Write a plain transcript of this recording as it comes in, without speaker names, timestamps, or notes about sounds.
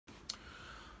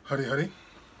Hari Hari.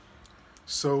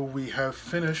 So we have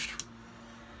finished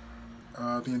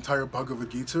the entire Bhagavad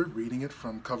Gita, reading it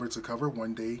from cover to cover,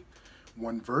 one day,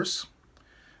 one verse.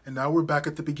 And now we're back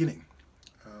at the beginning.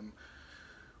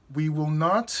 We will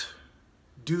not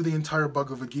do the entire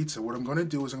Bhagavad Gita. What I'm going to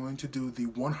do is I'm going to do the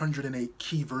 108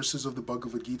 key verses of the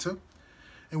Bhagavad Gita,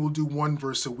 and we'll do one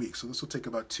verse a week. So this will take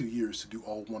about 2 years to do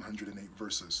all 108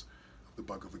 verses of the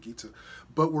Bhagavad Gita.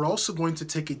 But we're also going to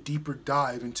take a deeper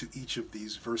dive into each of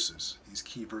these verses, these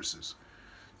key verses.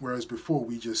 Whereas before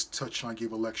we just touched on, I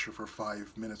gave a lecture for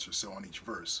 5 minutes or so on each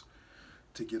verse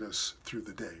to get us through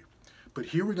the day. But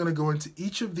here we're going to go into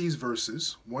each of these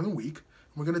verses, one a week.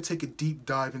 We're going to take a deep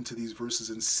dive into these verses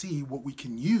and see what we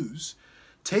can use,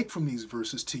 take from these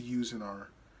verses to use in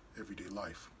our everyday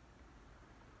life.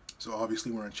 So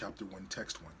obviously we're in chapter 1,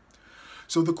 text 1.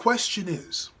 So the question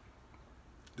is,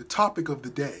 the topic of the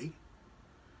day,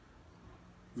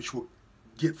 which we'll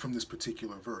get from this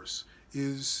particular verse,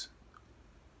 is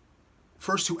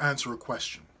first to answer a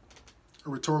question, a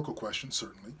rhetorical question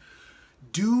certainly.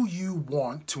 Do you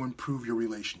want to improve your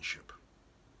relationship?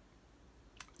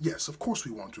 Yes, of course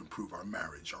we want to improve our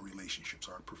marriage, our relationships,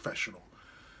 our professional,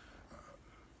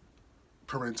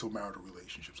 parental marital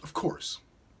relationships, of course.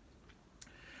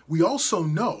 We also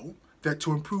know that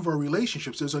to improve our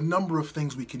relationships, there's a number of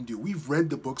things we can do. We've read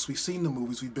the books, we've seen the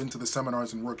movies, we've been to the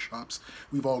seminars and workshops,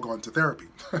 we've all gone to therapy.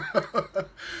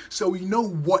 So we know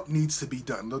what needs to be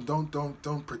done.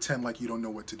 Don't pretend like you don't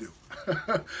know what to do.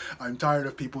 I'm tired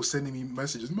of people sending me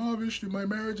messages, Ma Vishnu, my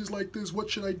marriage is like this, what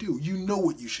should I do? You know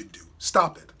what you should do.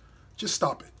 Stop it. Just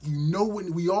stop it. You know what,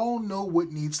 we all know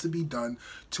what needs to be done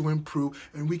to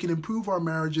improve, and we can improve our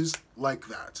marriages like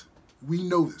that. We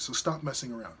know this, so stop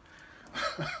messing around.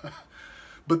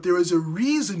 But there is a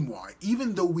reason why,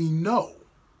 even though we know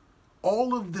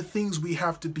all of the things, we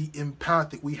have to be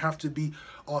empathic, we have to be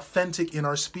authentic in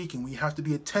our speaking, we have to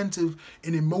be attentive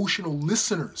and emotional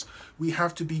listeners, we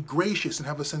have to be gracious and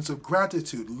have a sense of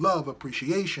gratitude, love,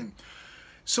 appreciation.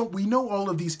 So we know all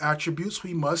of these attributes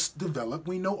we must develop,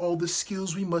 we know all the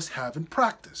skills we must have and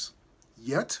practice.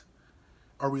 Yet,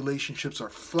 our relationships are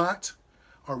flat,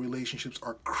 our relationships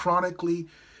are chronically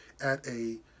at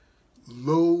a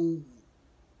low,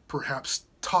 perhaps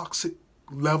toxic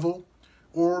level,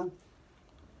 or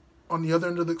on the other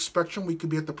end of the spectrum, we could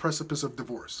be at the precipice of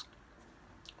divorce.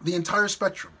 The entire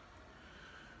spectrum,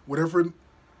 whatever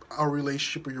our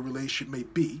relationship or your relationship may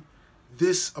be,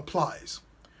 this applies.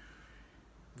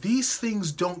 These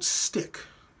things don't stick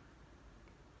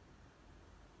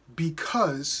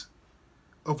because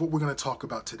of what we're going to talk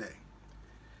about today.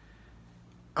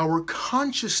 Our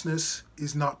consciousness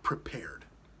is not prepared.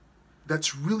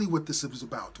 That's really what this is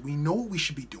about. We know what we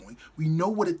should be doing. We know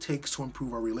what it takes to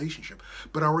improve our relationship.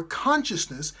 But our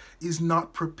consciousness is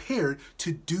not prepared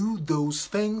to do those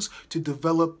things, to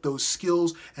develop those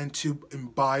skills, and to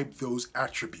imbibe those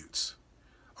attributes.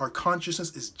 Our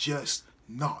consciousness is just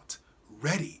not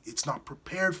ready. It's not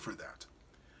prepared for that.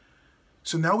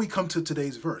 So now we come to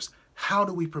today's verse. How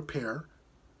do we prepare?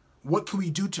 What can we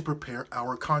do to prepare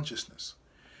our consciousness?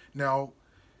 Now,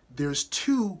 there's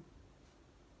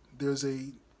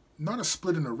not a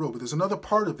split in a row, but there's another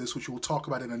part of this which we'll talk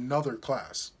about in another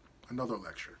class, another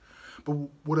lecture. But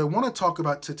what I want to talk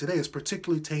about today is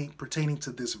particularly pertaining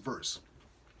to this verse.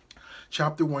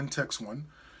 Chapter 1, text 1.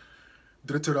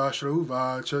 Dhritarashtra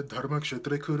uvacha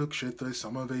dharmakshetre kurukshetre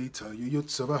samaveta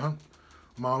yuyutsavaha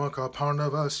mamaka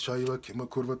parnavaschaiva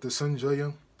kimakurvata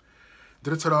sanjaya.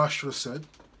 Dhritarashtra said,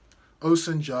 O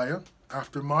Sanjaya,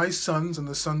 after my sons and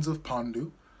the sons of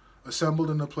Pandu assembled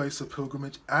in a place of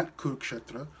pilgrimage at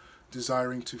Kurukshetra,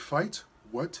 desiring to fight,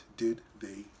 what did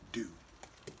they do?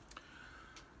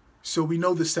 So we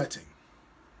know the setting.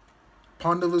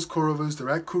 Pandavas, Kauravas,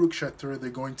 they're at Kurukshetra, they're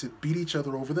going to beat each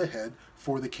other over the head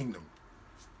for the kingdom.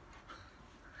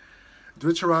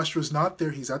 Dhritarashtra is not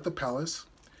there, he's at the palace.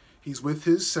 He's with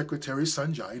his secretary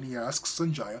Sanjaya, and he asks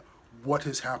Sanjaya, what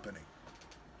is happening?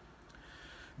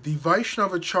 The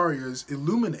Vaishnavacharyas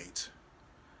illuminate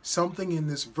something in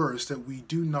this verse that we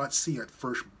do not see at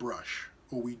first brush,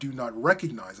 or we do not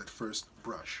recognize at first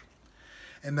brush.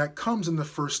 And that comes in the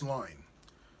first line.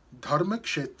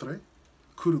 Dharmakshetre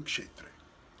Kurukshetre.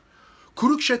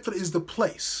 Kurukshetra is the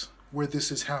place where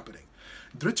this is happening.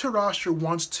 Dhritarashtra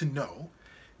wants to know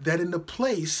that in the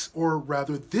place, or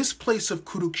rather this place of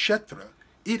Kurukshetra,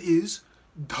 it is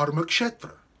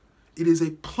Dharmakshetra. It is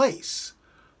a place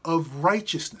of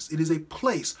righteousness. It is a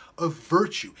place of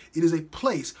virtue. It is a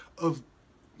place of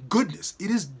goodness. It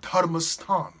is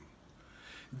Dharmastan.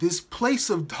 This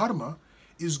place of Dharma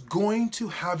is going to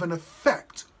have an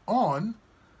effect on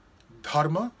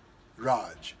Dharma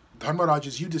Raj. Dharma Raj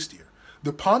is Yudhisthira.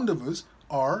 The Pandavas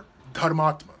are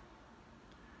Dharmatma.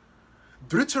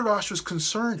 Dhritarashtra's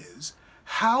concern is,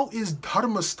 how is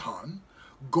Dharmastan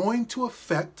going to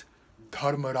affect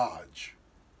Dharmaraj?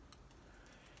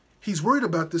 He's worried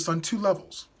about this on two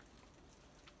levels.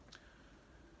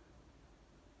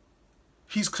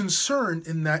 He's concerned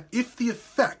in that if the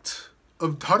effect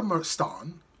of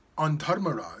Dharmastan on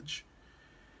Dharmaraj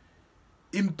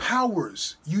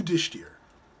empowers Yudhishthir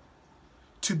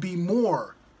to be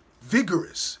more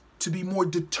vigorous, to be more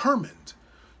determined,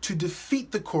 to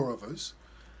defeat the Kauravas,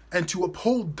 and to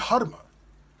uphold Dharma,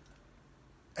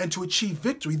 and to achieve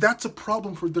victory, that's a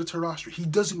problem for Dhritarashtra. He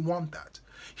doesn't want that.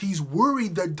 He's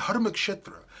worried that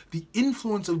Dharmakshetra, the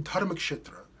influence of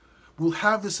Dharmakshetra, will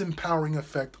have this empowering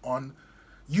effect on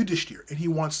Yudhishthir, and he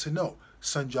wants to know,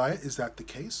 Sanjaya, is that the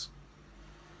case?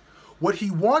 What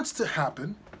he wants to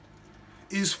happen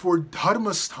is for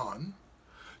Dharmastan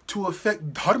to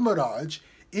affect Dharmaraj,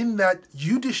 in that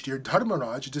Yudhishthir,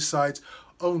 Dharmaraj, decides,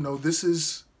 oh no, this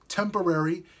is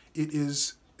temporary. It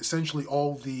is essentially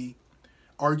all the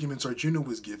arguments Arjuna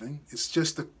was giving. It's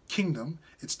just a kingdom.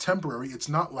 It's temporary. It's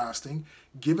not lasting.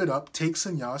 Give it up, take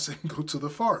sannyas, and go to the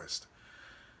forest.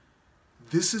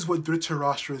 This is what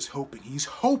Dhritarashtra is hoping. He's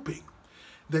hoping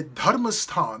that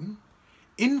Dharmastan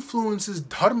influences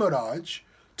Dharmaraj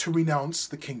to renounce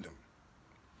the kingdom.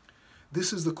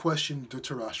 This is the question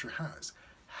Dhritarashtra has.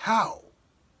 How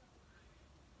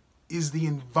is the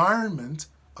environment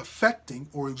affecting,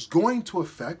 or is going to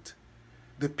affect,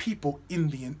 the people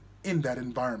in that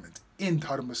environment, in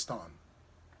Dharmastan?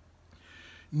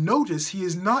 Notice he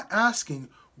is not asking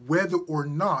whether or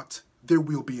not there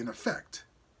will be an effect.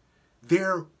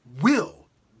 There will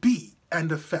be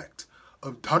an effect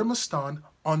of Dharmastan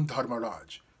on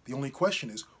Dharmaraj. The only question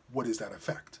is, what is that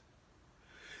effect?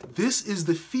 This is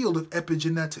the field of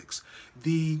epigenetics.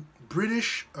 The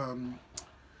British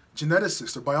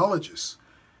geneticist or biologist,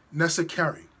 Nessa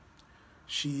Carey,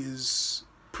 she is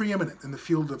preeminent in the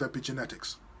field of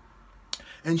epigenetics.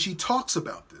 And she talks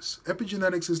about this.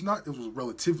 Epigenetics is not, it was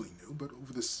relatively new, but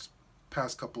over this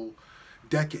past couple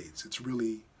decades, it's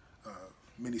really,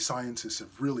 many scientists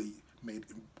have really made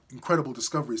incredible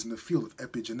discoveries in the field of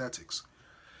epigenetics.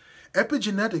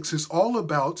 Epigenetics is all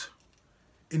about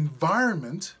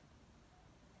environment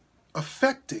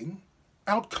affecting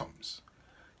outcomes.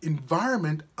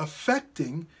 Environment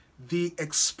affecting the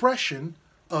expression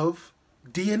of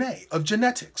DNA, of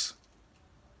genetics.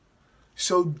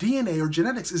 So DNA or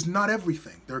genetics is not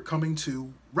everything they're coming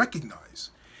to recognize.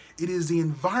 It is the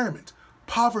environment,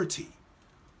 poverty,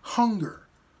 hunger,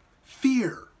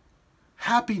 fear,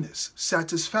 happiness,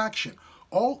 satisfaction.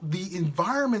 All the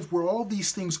environment where all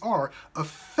these things are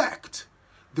affect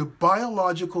the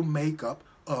biological makeup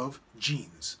of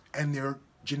genes and their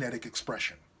genetic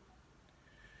expression.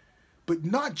 But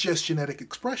not just genetic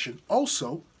expression,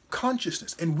 also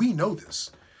consciousness. And we know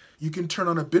this. You can turn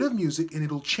on a bit of music and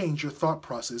it'll change your thought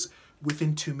process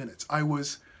within 2 minutes. I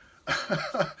was,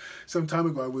 some time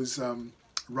ago, I was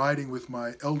riding with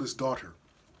my eldest daughter.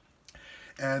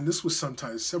 And this was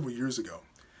several years ago.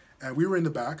 And we were in the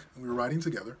back and we were riding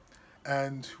together.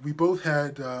 And we both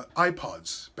had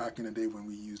iPods back in the day when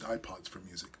we used iPods for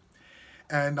music.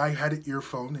 And I had an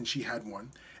earphone and she had one.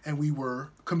 And we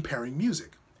were comparing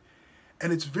music.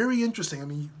 And it's very interesting. I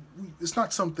mean, it's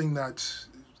not something that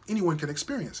anyone can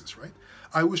experience this, right?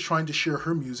 I was trying to share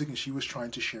her music and she was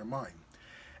trying to share mine.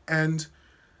 And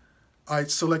I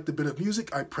select a bit of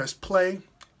music, I press play,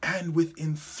 and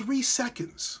within 3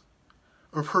 seconds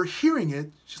of her hearing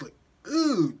it, she's like,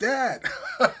 ooh, Dad.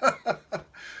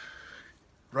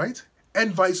 Right?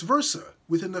 And vice versa.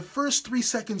 Within the first 3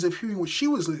 seconds of hearing what she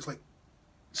was like,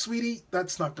 sweetie,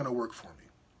 that's not going to work for me.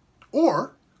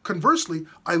 Or, conversely,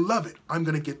 I love it. I'm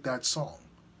going to get that song,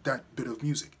 that bit of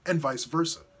music, and vice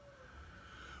versa.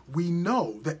 We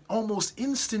know that almost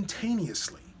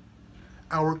instantaneously,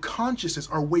 our consciousness,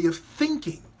 our way of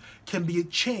thinking, can be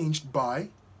changed by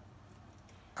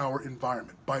our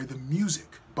environment, by the music,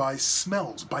 by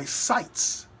smells, by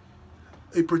sights.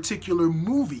 A particular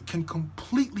movie can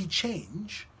completely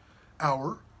change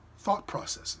our thought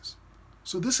processes.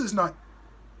 So this is not,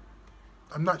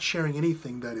 I'm not sharing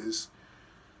anything that is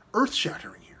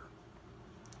earth-shattering here.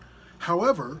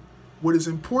 However, what is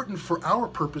important for our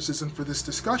purposes and for this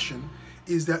discussion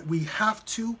is that we have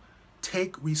to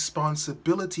take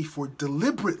responsibility for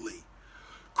deliberately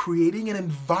creating an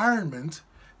environment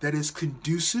that is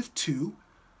conducive to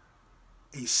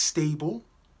a stable,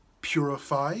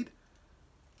 purified,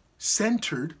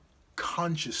 centered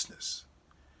consciousness.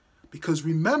 Because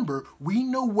remember, we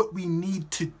know what we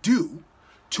need to do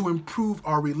to improve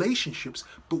our relationships,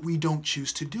 but we don't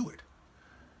choose to do it.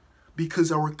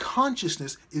 because our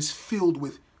consciousness is filled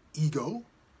with ego,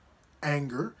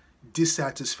 anger,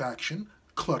 dissatisfaction,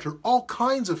 clutter, all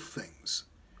kinds of things.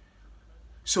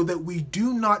 So that we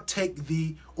do not take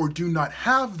or do not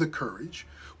have the courage,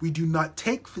 we do not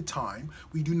take the time,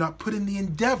 we do not put in the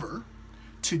endeavor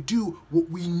to do what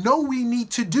we know we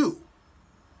need to do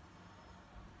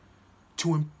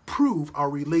to improve our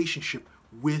relationship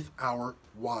with our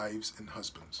wives and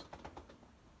husbands.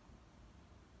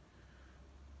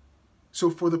 So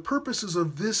for the purposes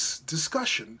of this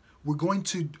discussion, we're going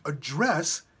to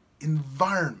address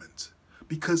environment,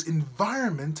 because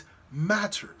environment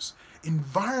matters.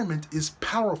 Environment is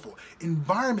powerful.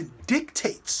 Environment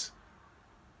dictates.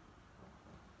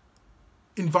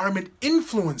 Environment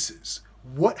influences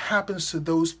what happens to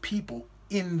those people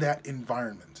in that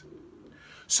environment.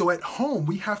 So at home,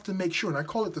 we have to make sure, and I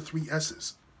call it the 3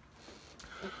 S's.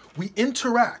 We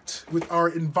interact with our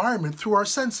environment through our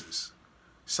senses: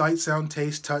 sight, sound,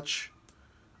 taste, touch,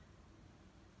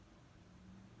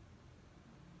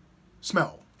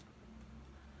 smell.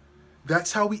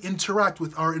 That's how we interact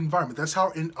with our environment. That's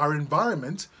how our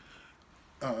environment,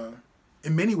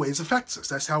 in many ways, affects us.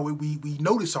 That's how we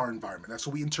notice our environment. That's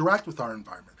how we interact with our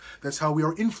environment. That's how we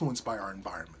are influenced by our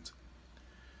environment.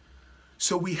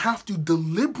 So we have to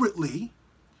deliberately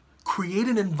create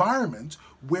an environment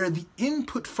where the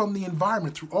input from the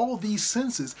environment through all these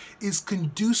senses is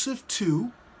conducive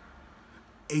to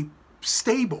a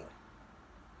stable,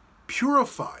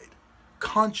 purified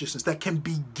consciousness that can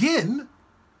begin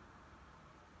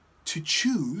to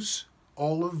choose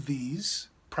all of these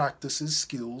practices,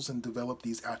 skills, and develop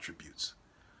these attributes.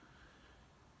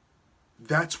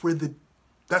 That's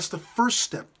the first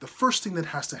step. The first thing that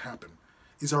has to happen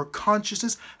is our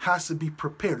consciousness has to be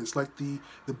prepared. It's like the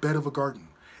bed of a garden.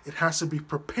 It has to be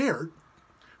prepared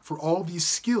for all these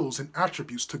skills and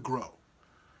attributes to grow.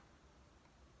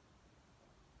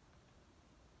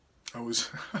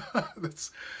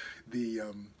 That's the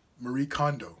Marie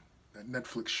Kondo, that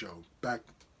Netflix show, back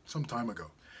some time ago.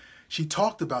 She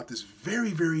talked about this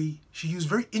she used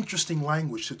very interesting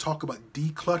language to talk about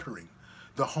decluttering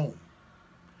the home.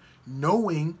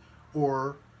 Knowing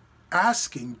or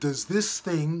asking, does this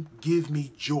thing give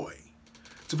me joy?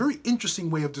 It's a very interesting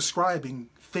way of describing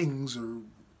things or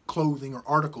clothing or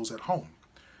articles at home.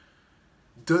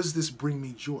 Does this bring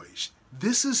me joy?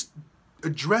 This is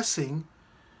addressing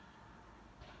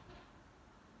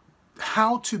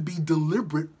how to be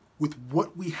deliberate with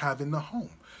what we have in the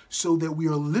home, so that we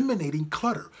are eliminating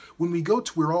clutter. When we go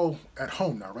we're all at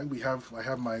home now, right? I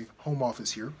have my home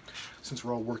office here, since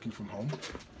we're all working from home.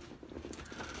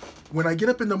 When I get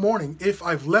up in the morning, if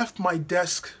I've left my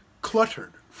desk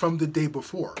cluttered from the day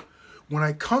before, when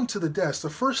I come to the desk, the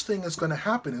first thing that's going to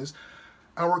happen is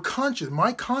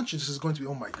my conscience is going to be,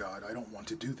 oh my God, I don't want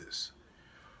to do this.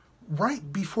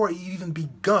 Right before I even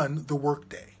begun the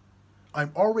workday,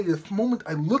 I'm already, the moment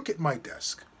I look at my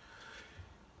desk,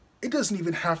 it doesn't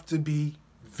even have to be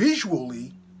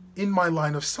visually in my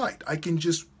line of sight. I can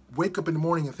just wake up in the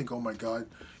morning and think, oh my God,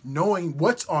 knowing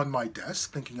what's on my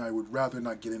desk, thinking I would rather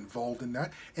not get involved in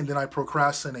that, and then I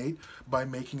procrastinate by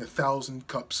making 1,000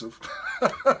 cups of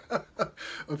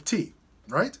of tea,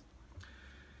 right?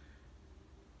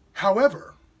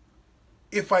 However,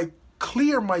 if I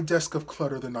clear my desk of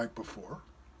clutter the night before,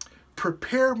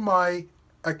 prepare my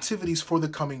activities for the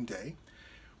coming day,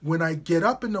 when I get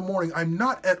up in the morning, I'm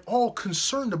not at all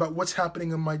concerned about what's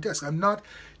happening on my desk.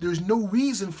 There's no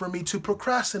reason for me to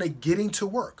procrastinate getting to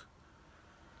work.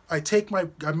 I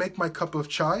make my cup of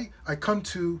chai, I come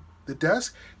to the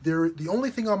desk. The only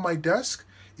thing on my desk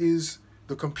is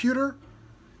the computer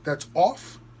that's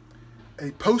off,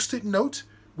 a Post-it note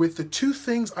with the 2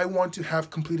 things I want to have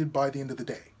completed by the end of the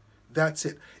day. That's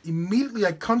it. Immediately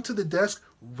I come to the desk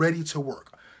ready to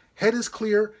work. Head is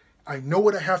clear. I know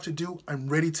what I have to do. I'm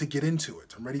ready to get into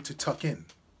it. I'm ready to tuck in.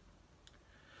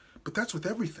 But that's with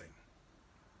everything.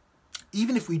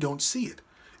 Even if we don't see it.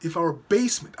 If our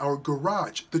basement, our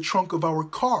garage, the trunk of our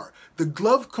car, the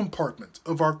glove compartment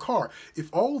of our car,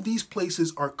 if all these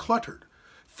places are cluttered,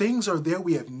 things are there,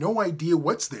 we have no idea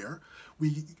what's there,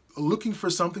 we are looking for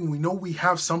something, we know we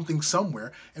have something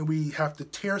somewhere, and we have to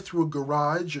tear through a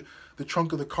garage, the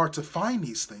trunk of the car to find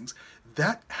these things,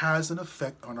 that has an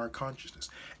effect on our consciousness.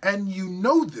 And you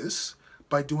know this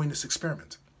by doing this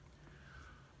experiment.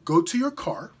 Go to your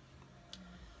car.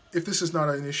 If this is not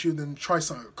an issue, then try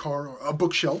a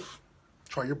bookshelf.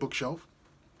 Try your bookshelf.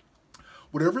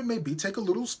 Whatever it may be, take a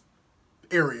little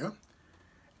area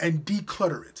and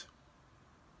declutter it.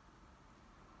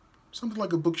 Something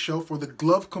like a bookshelf or the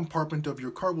glove compartment of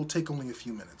your car will take only a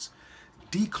few minutes.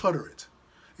 Declutter it.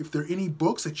 If there are any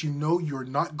books that you know you're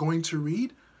not going to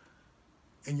read,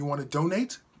 and you want to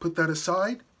donate, put that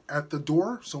aside at the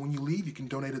door, so when you leave, you can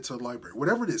donate it to the library.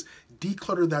 Whatever it is,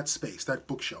 declutter that space, that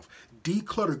bookshelf.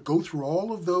 Declutter, go through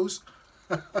all of those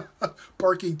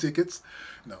parking tickets.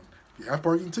 No, if you have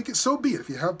parking tickets, so be it. If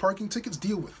you have parking tickets,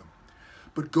 deal with them.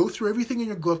 But go through everything in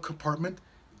your glove compartment,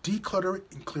 declutter it,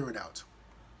 and clear it out.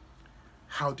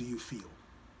 How do you feel?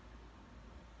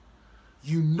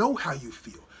 You know how you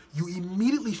feel. You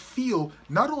immediately feel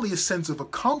not only a sense of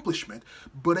accomplishment,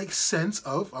 but a sense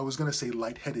of, I was going to say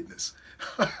lightheadedness,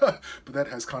 but that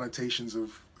has connotations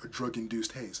of a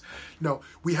drug-induced haze. No,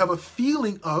 we have a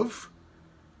feeling of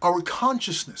our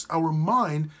consciousness, our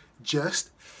mind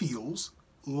just feels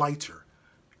lighter,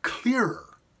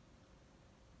 clearer.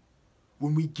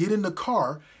 When we get in the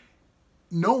car,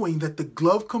 knowing that the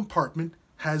glove compartment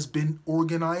has been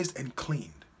organized and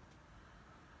cleaned.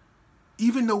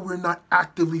 Even though we're not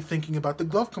actively thinking about the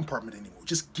glove compartment anymore.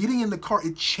 Just getting in the car,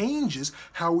 it changes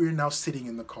how we're now sitting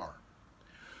in the car.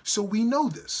 So we know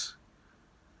this.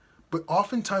 But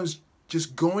oftentimes,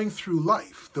 just going through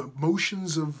life, the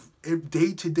motions of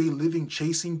day-to-day living,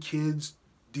 chasing kids,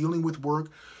 dealing with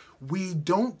work, we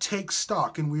don't take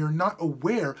stock and we are not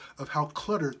aware of how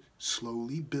clutter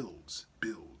slowly builds.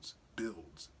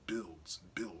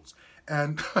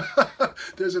 And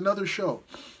there's another show,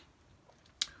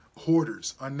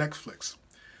 Hoarders on Netflix.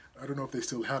 I don't know if they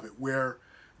still have it, where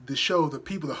the show,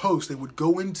 the host, they would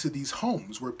go into these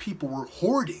homes where people were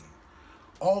hoarding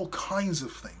all kinds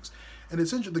of things. And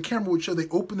it's interesting, the camera would show, they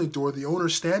open the door, the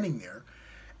owner's standing there,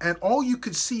 and all you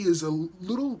could see is a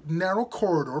little narrow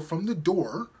corridor from the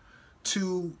door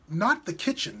to not the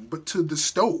kitchen, but to the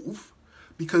stove,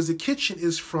 because the kitchen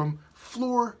is from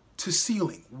floor to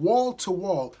ceiling, wall to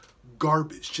wall,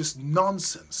 garbage, just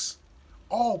nonsense,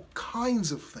 all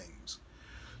kinds of things.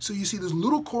 So you see this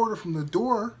little corridor from the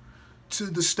door to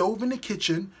the stove in the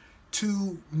kitchen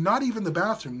to not even the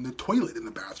bathroom, the toilet in the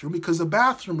bathroom, because the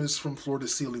bathroom is from floor to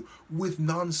ceiling with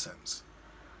nonsense.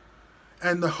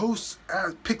 And the host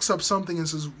picks up something and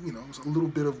says, you know, a little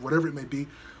bit of whatever it may be,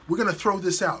 we're going to throw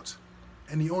this out.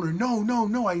 And the owner,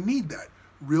 no, I need that.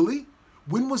 Really?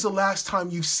 When was the last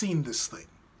time you've seen this thing?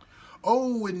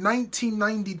 Oh, in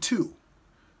 1992.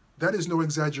 That is no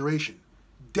exaggeration.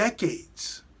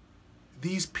 Decades.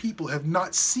 These people have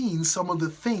not seen some of the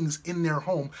things in their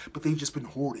home, but they've just been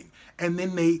hoarding. And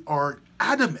then they are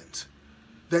adamant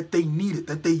that they need it,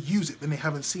 that they use it, and they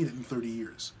haven't seen it in 30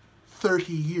 years.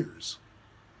 30 years.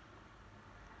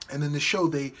 And in the show,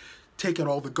 they take out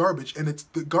all the garbage, and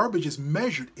the garbage is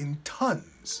measured in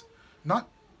tons, not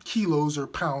kilos or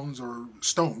pounds or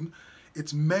stone.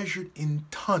 It's measured in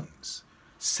tons,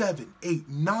 7, 8,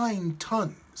 9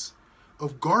 tons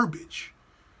of garbage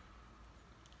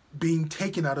being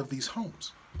taken out of these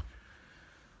homes.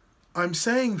 I'm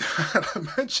saying that, I'm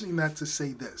mentioning that to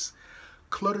say this.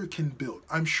 Clutter can build.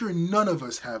 I'm sure none of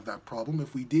us have that problem.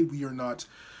 If we did, we are not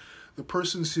the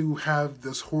persons who have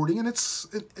this hoarding, and it's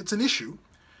an issue.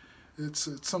 It's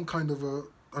some kind of a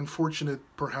unfortunate,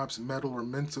 perhaps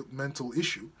mental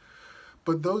issue.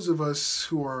 But those of us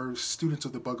who are students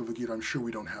of the Bhagavad Gita, I'm sure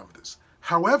we don't have this.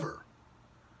 However,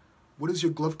 what does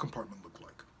your glove compartment look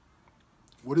like?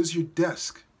 What does your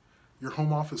desk, your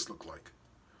home office look like?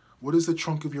 What does the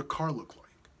trunk of your car look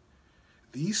like?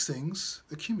 These things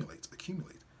accumulate.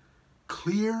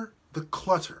 Clear the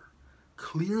clutter.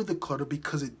 Clear the clutter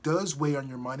because it does weigh on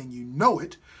your mind, and you know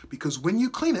it, because when you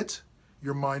clean it,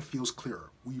 your mind feels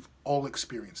clearer. We've all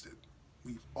experienced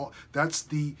it. That's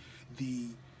the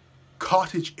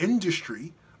cottage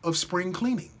industry of spring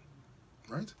cleaning,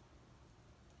 right?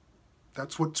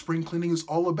 That's what spring cleaning is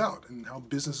all about, and how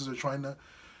businesses are trying to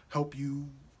help you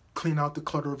clean out the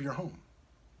clutter of your home.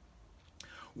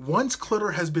 Once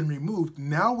clutter has been removed,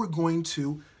 now we're going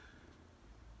to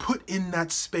put in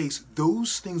that space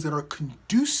those things that are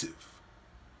conducive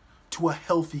to a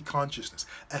healthy consciousness,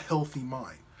 a healthy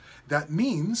mind. That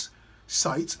means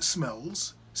sights,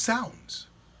 smells, sounds.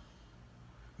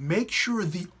 Make sure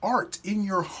the art in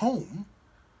your home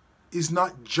is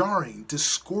not jarring,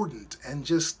 discordant, and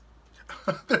just...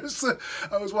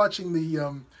 I was watching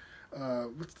the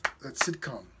what's that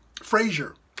sitcom,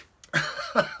 Frasier,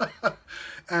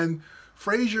 and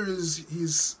Frasier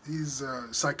he's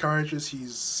a psychiatrist.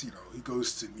 He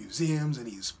goes to museums and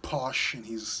he's posh and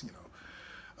he's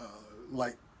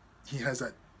like he has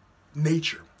that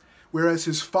nature, whereas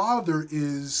his father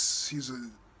he's a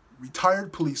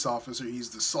retired police officer. He's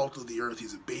the salt of the earth.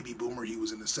 He's a baby boomer. He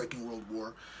was in the Second World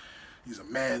War. He's a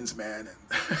man's man,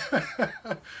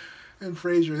 and and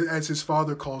Frasier, as his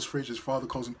father calls his father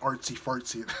calls him artsy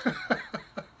fartsy.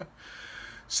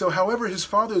 So, however, his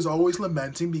father is always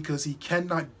lamenting because he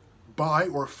cannot buy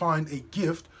or find a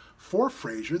gift for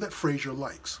Frasier that Frasier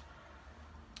likes.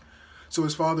 So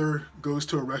his father goes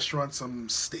to a restaurant, some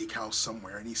steakhouse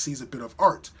somewhere, and he sees a bit of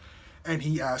art. And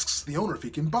he asks the owner if he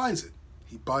can buy it.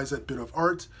 He buys that bit of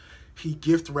art, he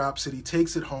gift wraps it, he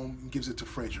takes it home and gives it to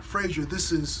Frasier. Frasier,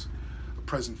 this is a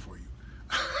present for you.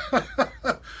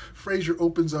 Frasier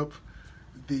opens up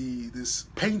this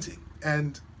painting,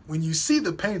 and when you see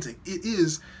the painting,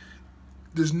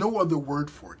 there's no other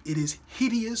word for it. It is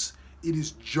hideous, it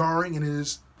is jarring, and it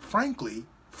is, frankly,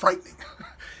 frightening.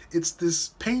 It's this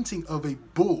painting of a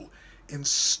bull in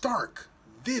stark,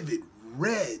 vivid,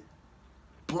 red,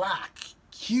 black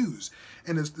hues.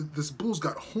 And this bull's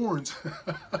got horns.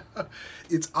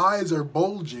 Its eyes are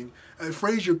bulging.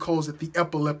 Frasier calls it the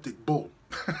epileptic bull.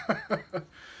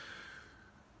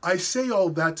 I say all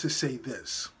that to say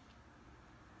this.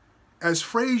 As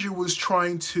Frasier was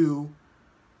trying to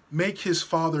make his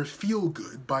father feel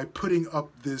good by putting up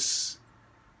this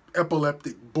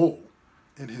epileptic bull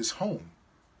in his home,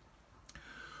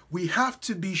 we have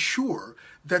to be sure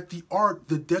that the art,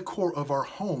 the decor of our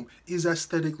home is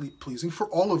aesthetically pleasing for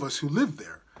all of us who live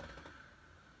there.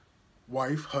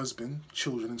 Wife, husband,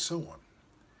 children, and so on.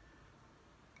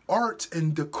 Art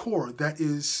and decor that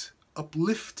is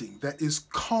uplifting, that is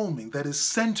calming, that is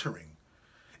centering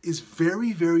is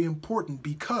very, very important,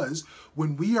 because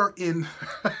when we are in,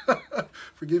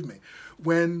 forgive me,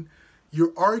 when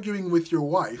you're arguing with your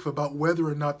wife about whether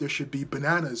or not there should be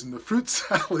bananas in the fruit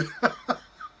salad,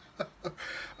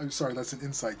 I'm sorry, that's an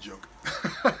inside joke.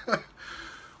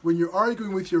 When you're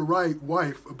arguing with your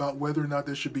wife about whether or not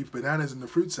there should be bananas in the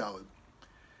fruit salad,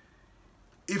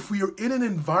 if we are in an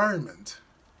environment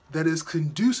that is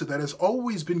conducive, that has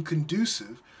always been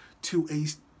conducive to a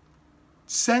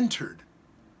centered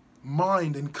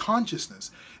mind and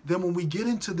consciousness, then when we get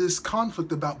into this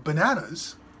conflict about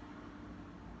bananas,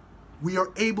 we are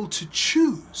able to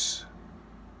choose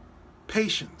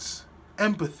patience,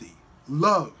 empathy,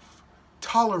 love,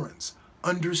 tolerance,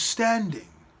 understanding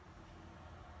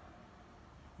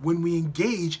when we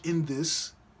engage in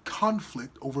this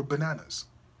conflict over bananas.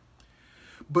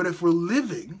 But if we're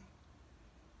living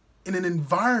in an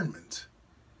environment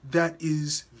that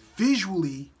is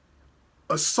visually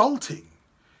assaulting,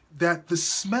 that the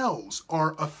smells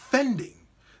are offending,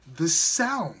 the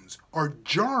sounds are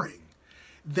jarring,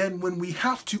 then when we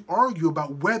have to argue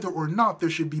about whether or not there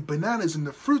should be bananas in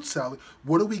the fruit salad,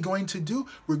 what are we going to do?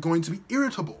 We're going to be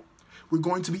irritable. We're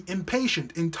going to be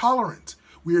impatient, intolerant.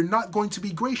 We are not going to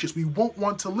be gracious. We won't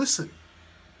want to listen.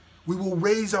 We will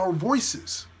raise our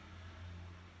voices.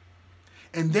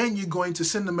 And then you're going to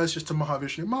send a message to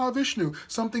Mahavishnu. Mahavishnu,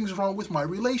 something's wrong with my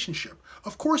relationship.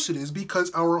 Of course it is,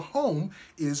 because our home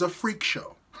is a freak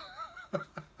show.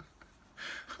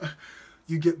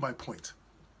 You get my point.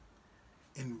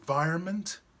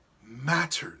 Environment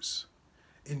matters.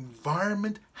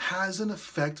 Environment has an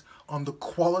effect on the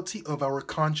quality of our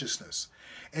consciousness.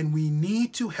 And we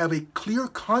need to have a clear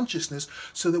consciousness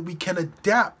so that we can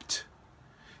adapt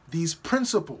these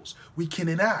principles, we can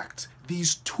enact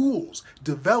these tools,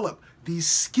 develop these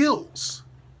skills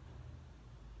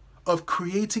of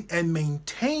creating and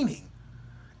maintaining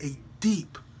a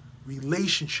deep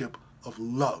relationship of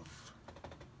love.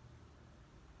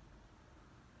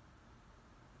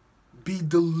 Be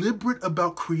deliberate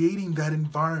about creating that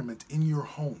environment in your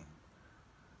home.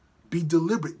 Be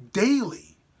deliberate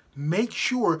daily. Make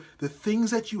sure the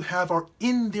things that you have are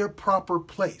in their proper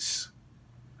place.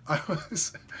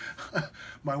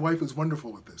 My wife is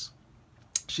wonderful with this.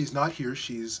 She's not here.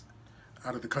 She's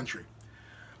out of the country.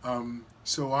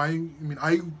 So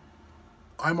I'm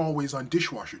always on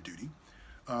dishwasher duty.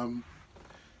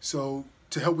 So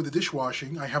to help with the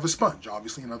dishwashing, I have a sponge,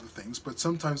 obviously, and other things. But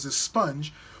sometimes this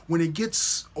sponge, when it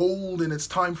gets old and it's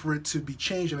time for it to be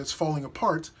changed and it's falling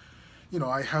apart,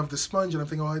 I have the sponge and I'm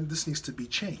thinking, oh, this needs to be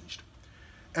changed.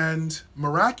 And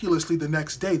miraculously, the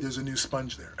next day, there's a new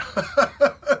sponge there.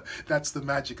 That's the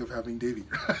magic of having Davy.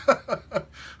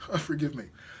 Forgive me.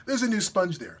 There's a new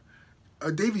sponge there.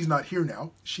 Davy's not here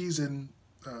now. She's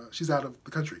out of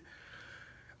the country.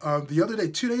 The other day,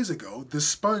 2 days ago, the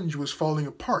sponge was falling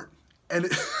apart, and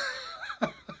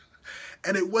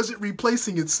it wasn't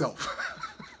replacing itself.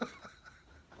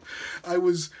 I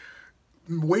was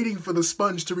waiting for the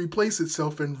sponge to replace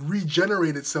itself and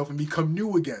regenerate itself and become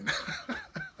new again.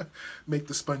 Make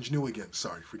the sponge new again.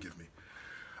 Sorry, forgive me.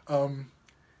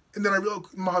 And then I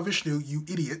realized, Mahavishnu, you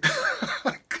idiot,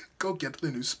 go get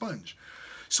the new sponge.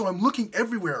 So I'm looking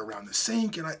everywhere around the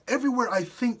sink, and everywhere I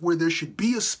think where there should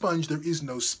be a sponge, there is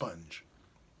no sponge.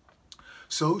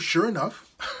 So sure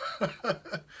enough,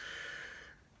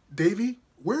 Davy,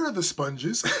 where are the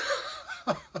sponges?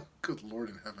 Good Lord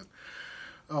in heaven.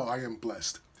 Oh, I am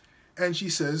blessed. And she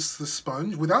says the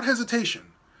sponge, without hesitation,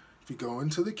 if you go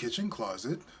into the kitchen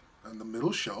closet, on the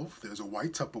middle shelf, there's a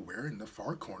white Tupperware. In the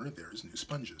far corner, there's new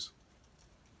sponges.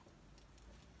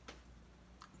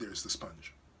 There's the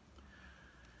sponge.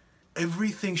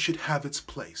 Everything should have its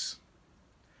place.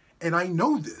 And I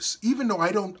know this, even though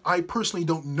I personally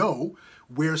don't know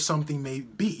where something may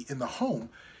be in the home,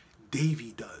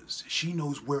 Davy does. She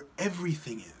knows where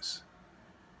everything is.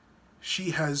 She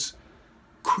has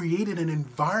created an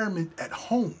environment at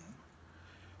home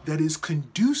that is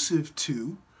conducive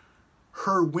to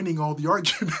her winning all the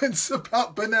arguments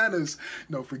about bananas.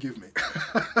 No, forgive me.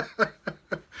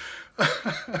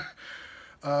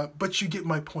 But you get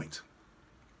my point.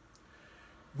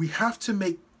 We have to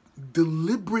make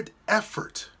deliberate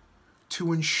effort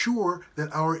to ensure that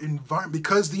our environment,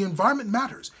 because the environment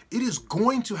matters, it is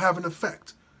going to have an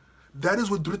effect. That is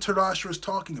what Dhritarashtra is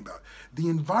talking about. The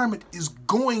environment is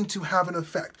going to have an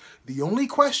effect. The only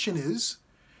question is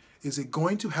it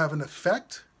going to have an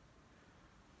effect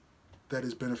that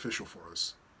is beneficial for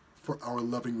us, for our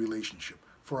loving relationship,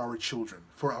 for our children,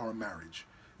 for our marriage?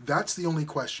 That's the only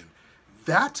question.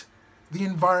 That the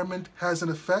environment has an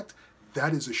effect,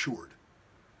 that is assured.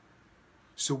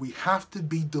 So we have to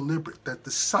be deliberate that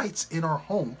the sites in our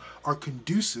home are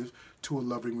conducive to a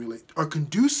loving relationship, are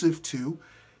conducive to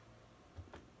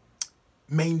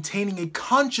maintaining a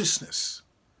consciousness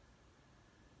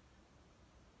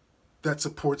that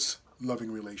supports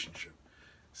loving relationship.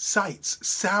 Sights,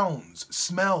 sounds,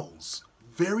 smells,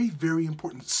 very, very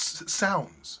important.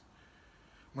 Sounds.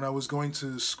 When I was going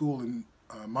to school in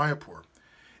Mayapur,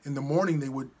 in the morning they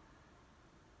would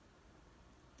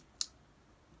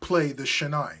play the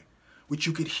Shanai, which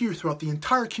you could hear throughout the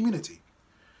entire community.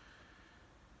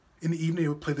 In the evening, they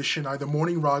would play the Shanai, the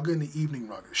morning raga and the evening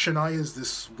raga. Shanai is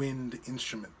this wind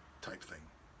instrument type thing.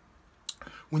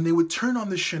 When they would turn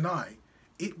on the Shanai,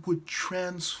 it would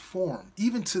transform.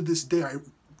 Even to this day, I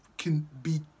can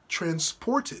be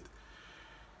transported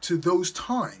to those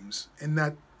times in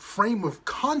that frame of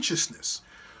consciousness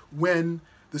when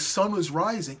the sun was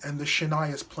rising and the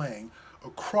Shanai is playing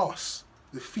across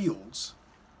the fields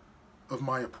of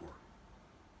Mayapur.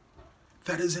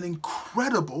 That is an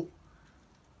incredible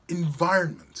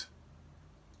environment.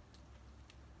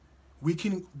 We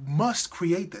must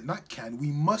create that, we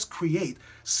must create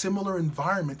similar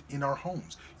environment in our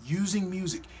homes, using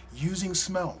music, using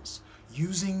smells,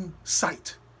 using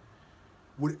sight.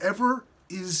 Whatever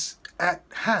is at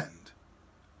hand,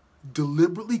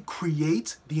 deliberately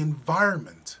create the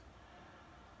environment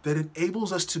that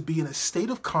enables us to be in a state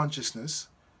of consciousness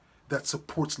that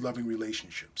supports loving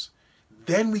relationships.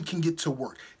 Then we can get to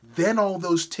work. Then all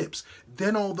those tips,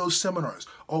 then all those seminars,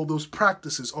 all those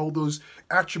practices, all those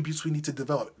attributes we need to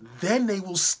develop, then they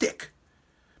will stick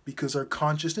because our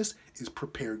consciousness is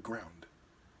prepared ground.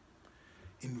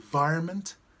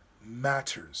 Environment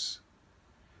matters.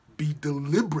 Be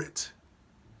deliberate.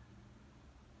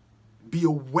 Be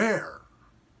aware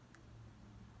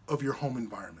of your home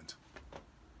environment.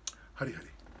 Hari Hari.